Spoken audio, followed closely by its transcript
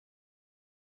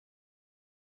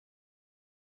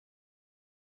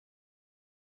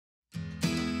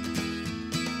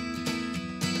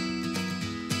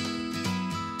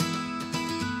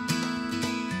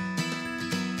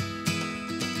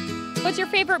What's your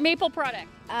favorite maple product?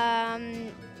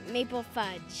 Maple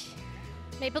fudge.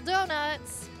 Maple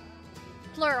donuts,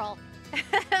 plural.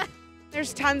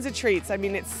 There's tons of treats. I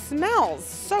mean, it smells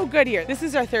so good here. This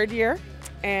is our 3rd year,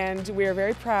 and we are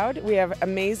very proud. We have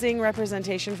amazing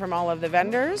representation from all of the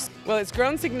vendors. Well, it's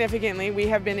grown significantly. We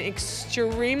have been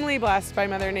extremely blessed by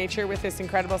Mother Nature with this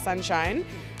incredible sunshine.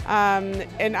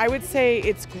 And I would say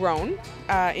it's grown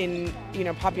in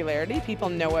popularity. People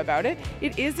know about it.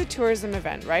 It is a tourism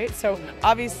event, right? So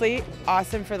obviously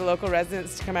awesome for the local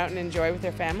residents to come out and enjoy with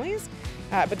their families.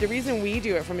 But the reason we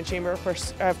do it from a Chamber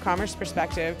of Commerce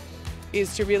perspective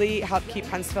is to really help keep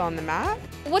Huntsville on the map.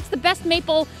 What's the best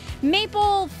maple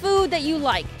food that you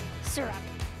like? Syrup.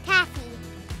 Taffy.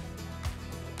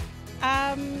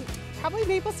 Probably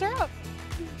maple syrup.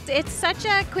 It's such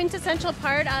a quintessential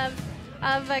part of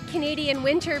a Canadian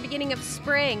winter, beginning of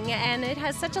spring, and it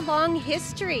has such a long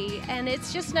history, and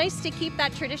it's just nice to keep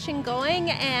that tradition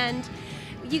going. And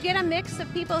you get a mix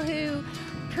of people who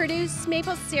produce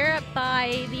maple syrup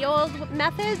by the old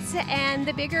methods and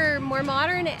the bigger, more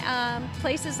modern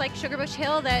places like Sugarbush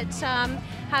Hill that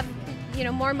have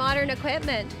more modern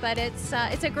equipment. But it's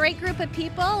a great group of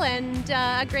people and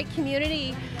a great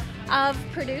community of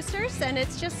producers, and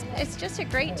it's just a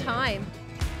great time.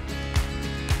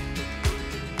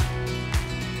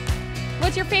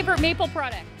 What's your favorite maple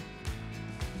product?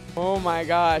 Oh my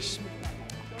gosh.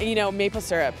 Maple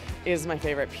syrup is my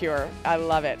favorite, pure. I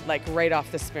love it, like right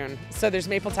off the spoon. So there's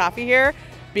maple toffee here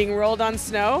being rolled on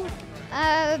snow.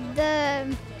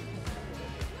 The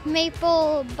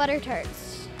maple butter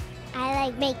tarts. I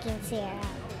like baking syrup.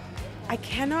 I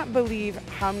cannot believe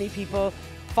how many people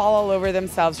fall all over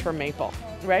themselves for maple,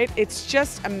 right? It's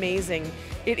just amazing.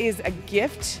 It is a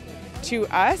gift to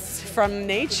us from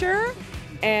nature,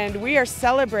 and we are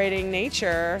celebrating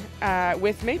nature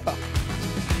with maple.